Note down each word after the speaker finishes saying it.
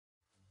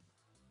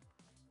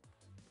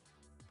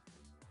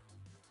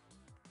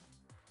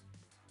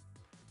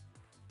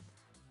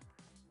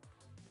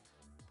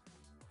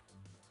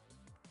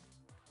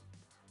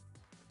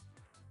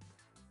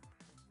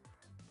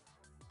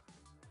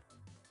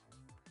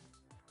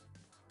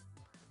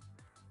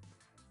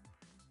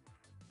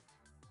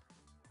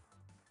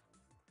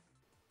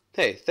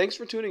Hey, thanks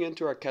for tuning in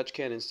to our catch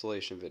can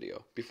installation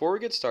video. Before we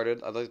get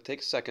started, I'd like to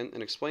take a second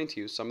and explain to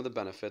you some of the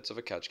benefits of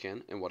a catch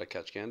can and what a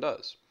catch can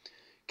does.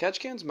 Catch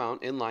cans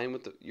mount in line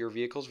with your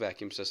vehicle's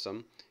vacuum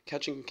system,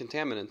 catching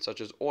contaminants such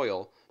as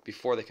oil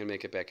before they can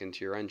make it back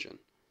into your engine.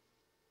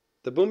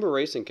 The Boomba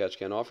Racing Catch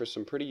Can offers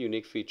some pretty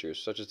unique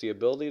features, such as the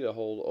ability to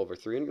hold over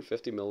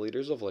 350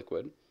 milliliters of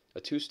liquid,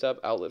 a two-step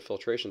outlet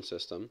filtration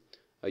system,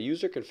 a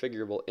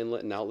user-configurable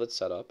inlet and outlet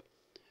setup,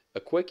 a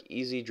quick,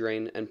 easy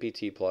drain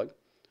NPT plug,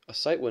 a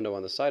sight window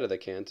on the side of the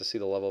can to see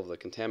the level of the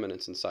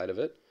contaminants inside of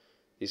it.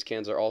 These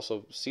cans are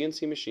also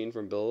CNC machined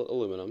from billet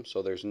aluminum,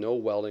 so there's no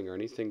welding or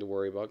anything to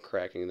worry about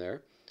cracking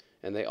there.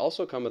 And they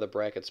also come with a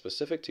bracket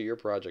specific to your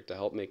project to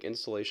help make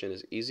installation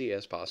as easy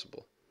as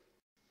possible.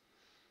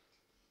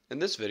 In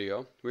this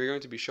video, we are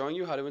going to be showing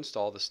you how to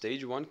install the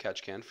Stage 1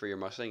 catch can for your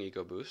Mustang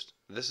Ecoboost.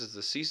 This is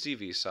the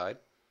CCV side.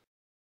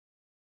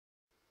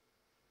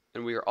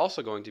 And we are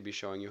also going to be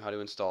showing you how to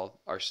install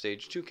our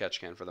Stage 2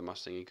 catch can for the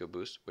Mustang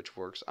Ecoboost, which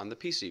works on the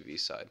PCV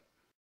side.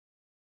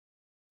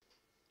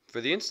 For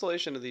the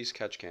installation of these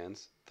catch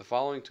cans, the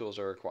following tools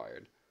are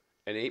required: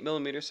 an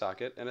 8mm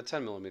socket and a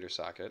 10mm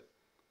socket,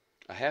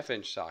 a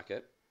 1/2-inch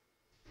socket,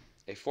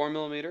 a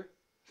 4mm,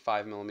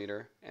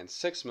 5mm, and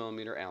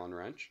 6mm Allen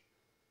wrench,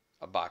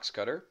 a box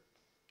cutter,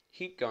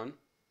 heat gun,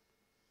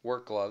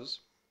 work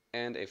gloves,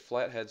 and a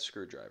flathead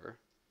screwdriver.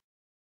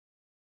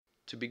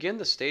 To begin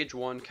the Stage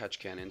 1 catch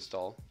can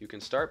install, you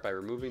can start by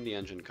removing the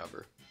engine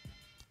cover.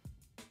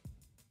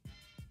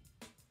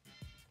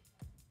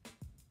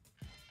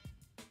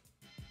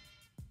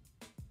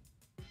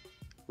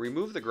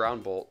 Remove the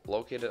ground bolt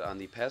located on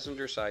the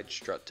passenger side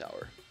strut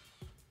tower.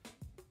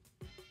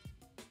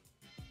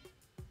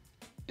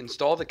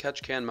 Install the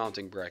catch can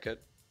mounting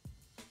bracket.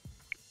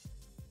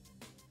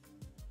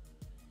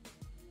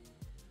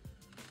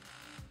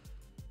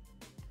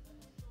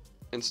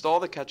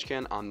 Install the catch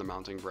can on the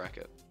mounting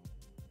bracket.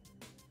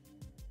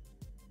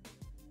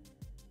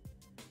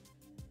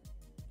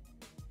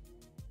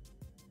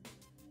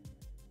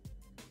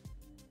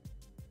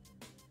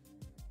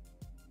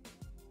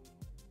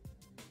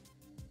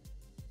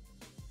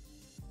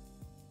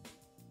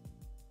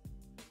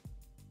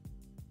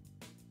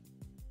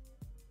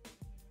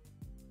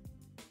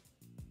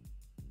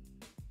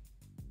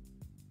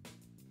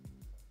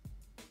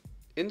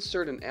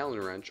 Insert an Allen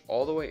wrench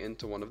all the way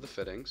into one of the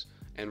fittings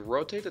and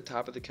rotate the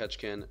top of the catch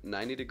can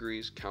 90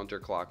 degrees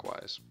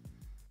counterclockwise.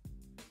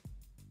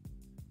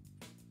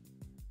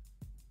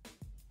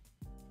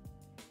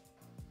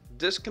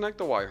 Disconnect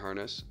the wire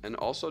harness and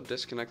also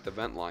disconnect the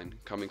vent line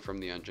coming from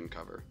the engine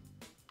cover.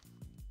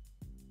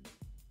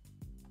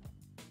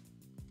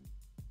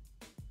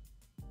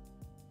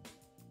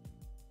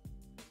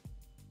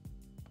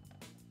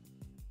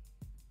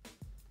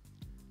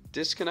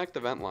 Disconnect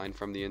the vent line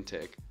from the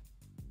intake.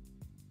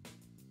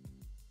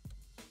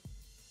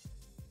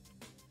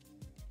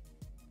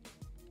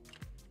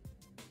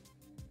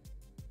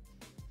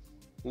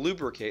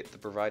 Lubricate the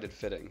provided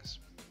fittings.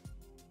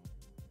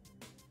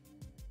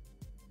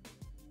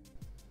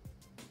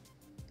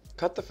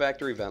 Cut the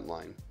factory vent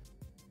line.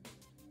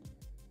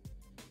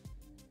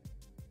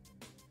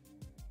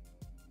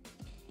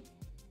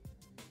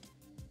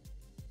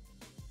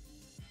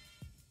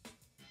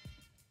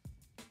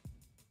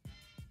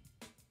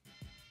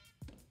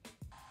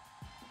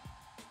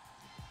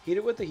 Heat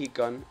it with the heat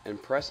gun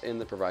and press in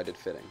the provided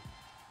fitting.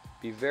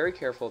 Be very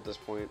careful at this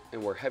point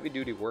and wear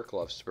heavy-duty work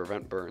gloves to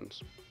prevent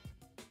burns.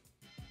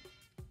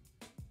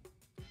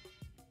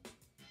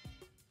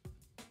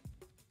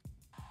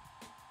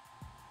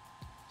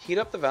 Heat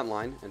up the vent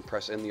line and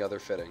press in the other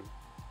fitting.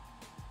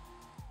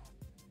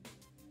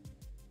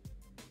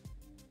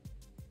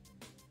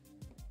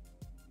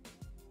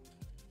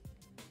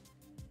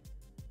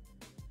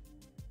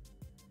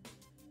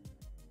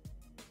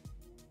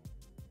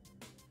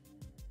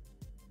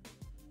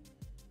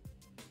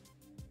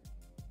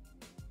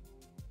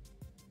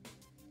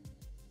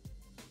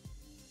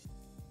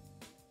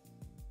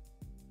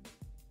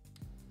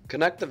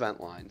 Connect the vent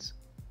lines.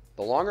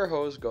 The longer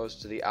hose goes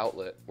to the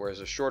outlet, whereas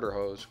the shorter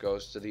hose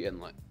goes to the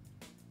inlet.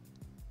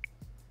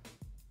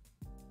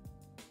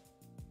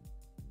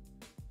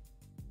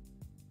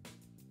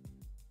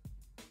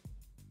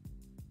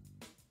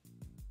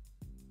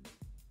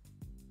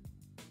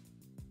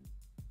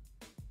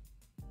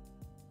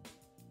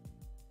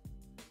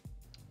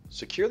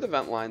 Secure the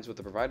vent lines with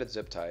the provided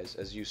zip ties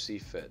as you see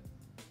fit.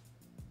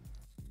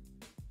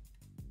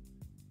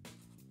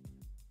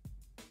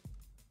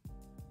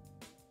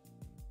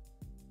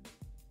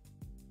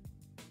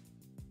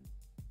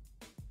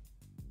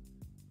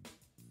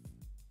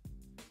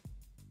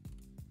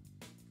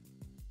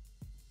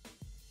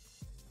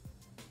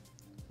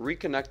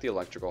 Reconnect the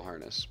electrical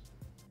harness.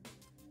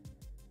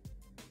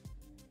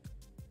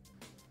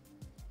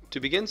 To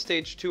begin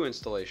Stage 2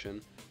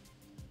 installation,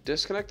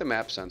 disconnect the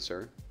map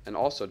sensor and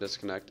also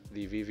disconnect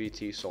the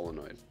VVT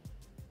solenoid.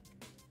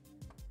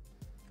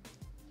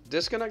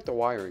 Disconnect the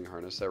wiring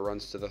harness that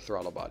runs to the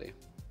throttle body.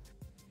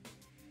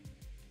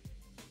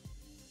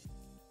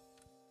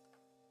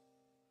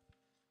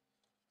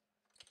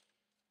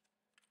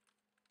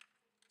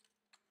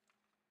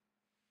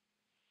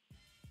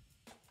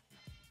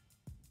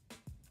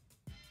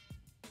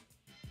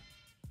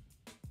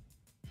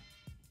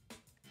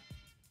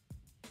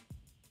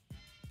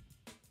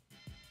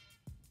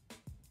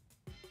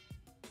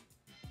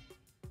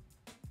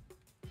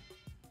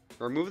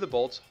 Remove the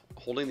bolts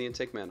holding the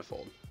intake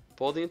manifold.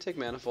 Pull the intake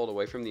manifold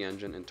away from the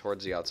engine and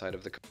towards the outside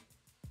of the car.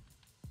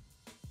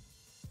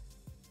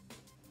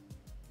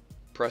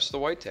 Press the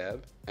white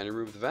tab and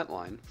remove the vent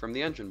line from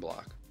the engine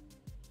block.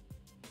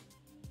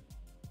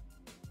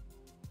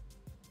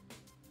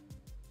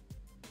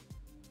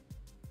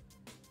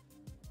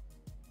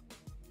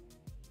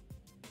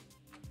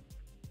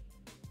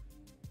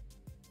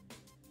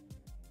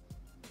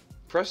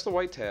 Press the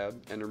white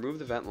tab and remove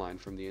the vent line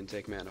from the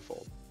intake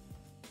manifold.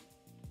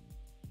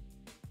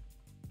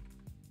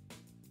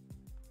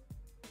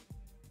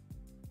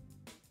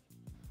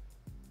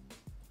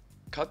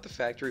 Cut the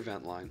factory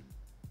vent line.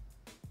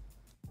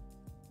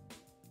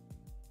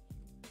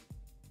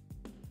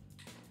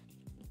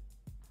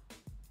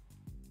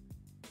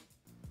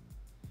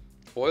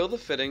 Oil the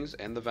fittings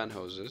and the vent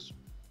hoses.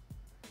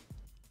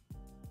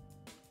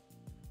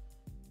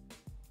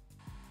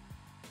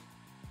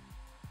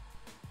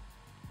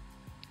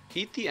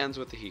 Heat the ends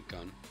with the heat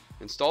gun.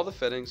 Install the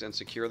fittings and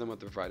secure them with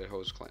the provided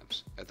hose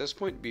clamps. At this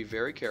point, be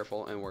very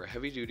careful and wear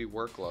heavy-duty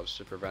work gloves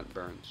to prevent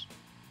burns.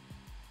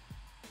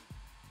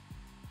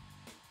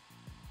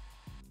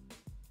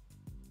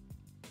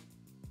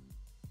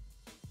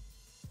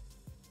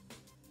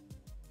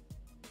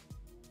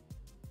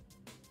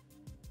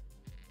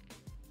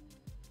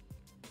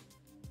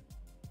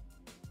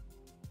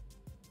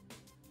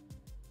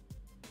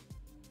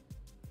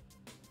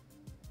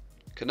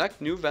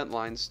 Connect new vent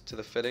lines to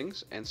the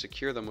fittings and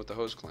secure them with the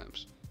hose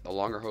clamps. The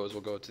longer hose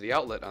will go to the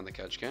outlet on the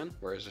catch can,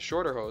 whereas the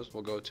shorter hose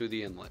will go to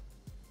the inlet.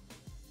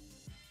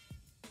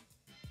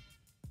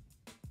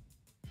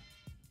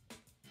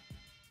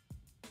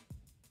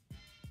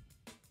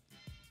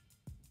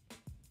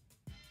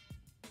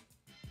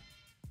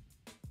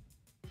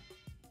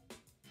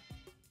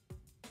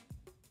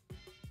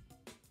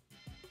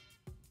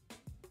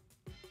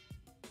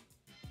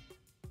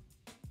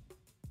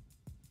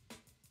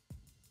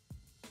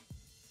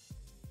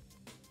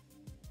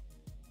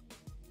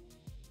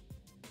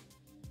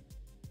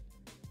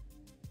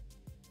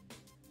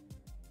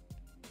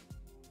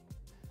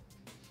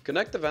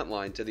 Connect the vent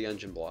line to the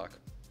engine block.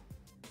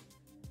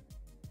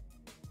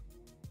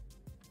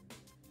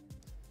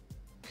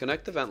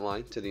 Connect the vent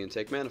line to the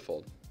intake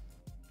manifold.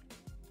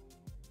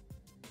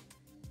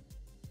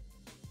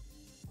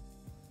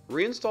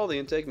 Reinstall the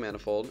intake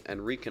manifold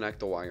and reconnect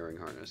the wiring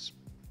harness.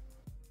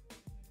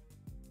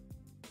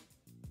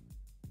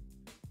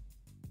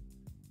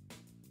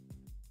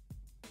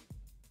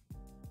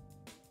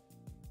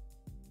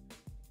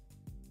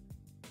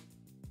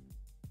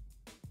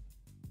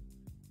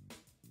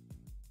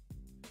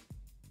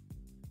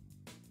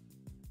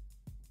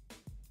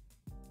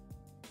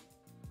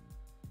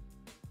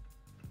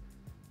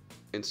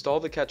 Install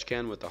the catch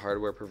can with the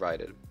hardware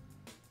provided.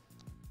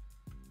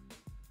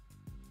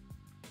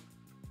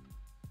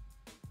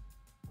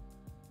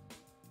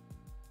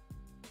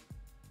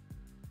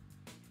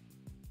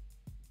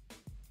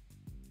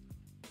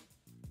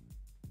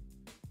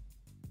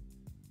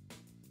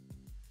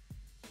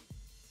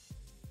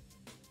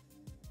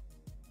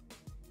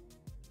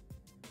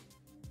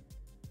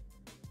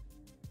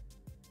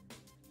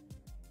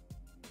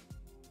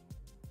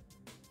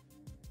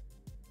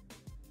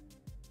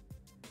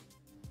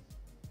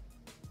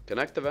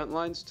 Connect the vent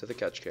lines to the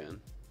catch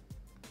can.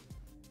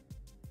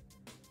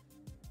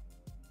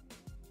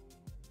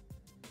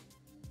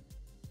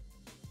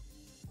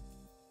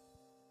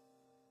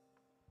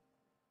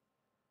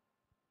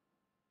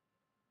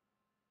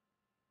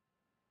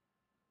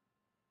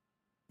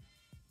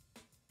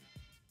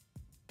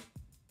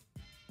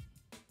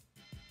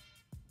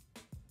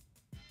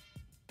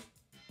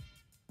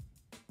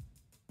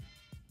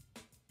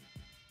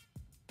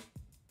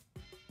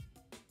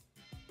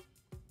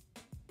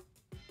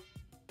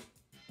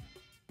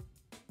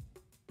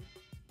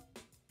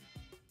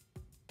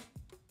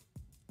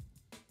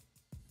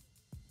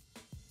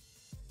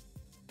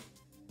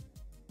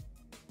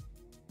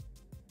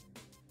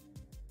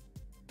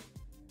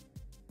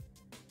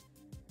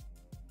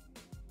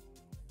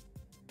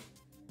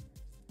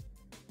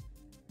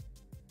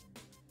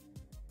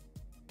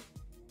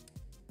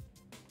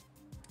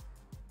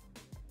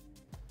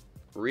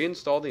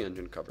 Reinstall the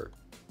engine cover.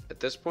 At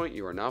this point,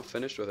 you are now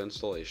finished with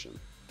installation.